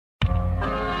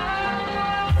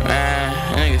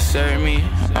serve me.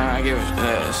 I give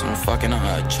some fucking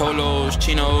cholos,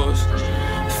 chinos,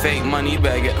 fake money. You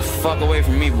better get the fuck away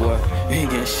from me, boy. You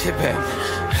ain't getting shit back.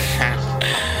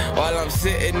 While I'm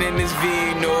sitting in this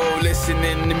vino,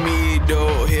 listening to me,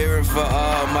 though, hearing for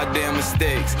all my damn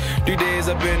mistakes. 3 days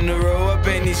up in the row, up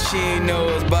in these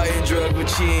chinos, buying drugs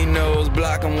with chinos,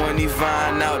 block 'em when they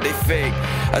find out they fake.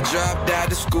 I dropped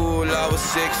out of school, I was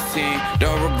 16,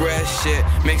 don't regret shit,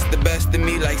 makes the best of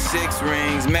me like 6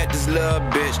 rings. Met this little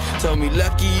bitch, told me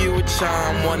lucky you a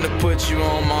charm, wanted to put you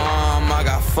on my arm. I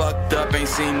got fucked up, ain't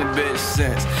seen the bitch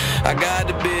since. I got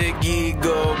a big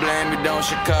ego, blame it on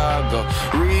Chicago.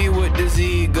 Read with this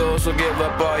ego, so give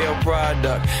up all your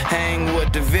product. Hang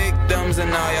with the victims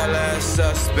and all y'all last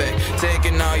suspect.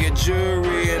 Taking all your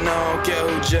jewelry and I don't care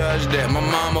who judged that. My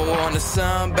mama want the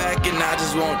sun back and I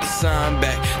just want the sun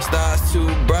back. Stars too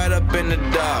bright up in the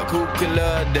dark, who could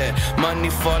love that? Money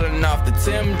falling off the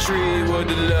Tim tree, where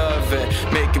the love at?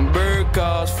 Making bird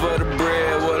calls for the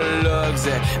bread, where the lugs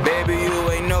at? Baby,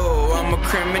 you ain't know I'm a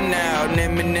criminal,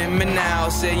 nimmy now.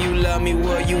 Say you love me,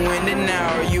 well you in it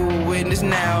now, are you a witness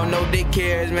now? No they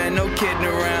cares, man, no kidding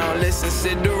around. Listen,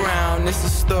 sit around, this a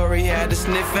story, had to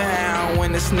sniff a hound.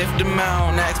 When I sniffed him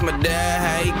out, asked my dad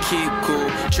how he keep cool.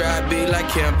 Try to be like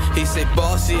him, he say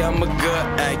bossy, I'm a good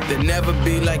actor. Never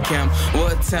be like him,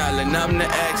 what talent, I'm the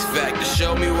X Factor.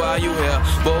 Show me why you here,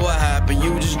 but what happened?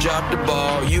 You just dropped the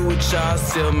ball, you a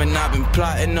Charles Tillman. I've been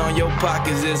plotting on your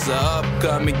pockets, it's a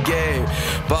upcoming game.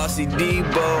 Bossy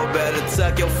Debo, better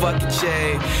tuck your fucking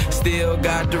chain. Still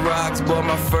got the rocks, boy,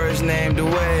 my first name the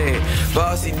way.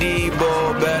 Bossy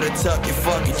Debo, better tuck your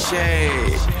fucking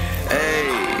chain.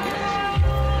 Hey,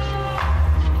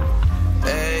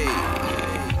 hey,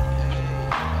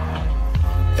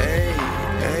 hey,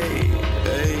 hey,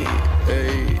 hey,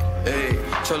 hey, hey.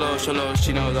 Cholos,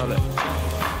 chinos, all that.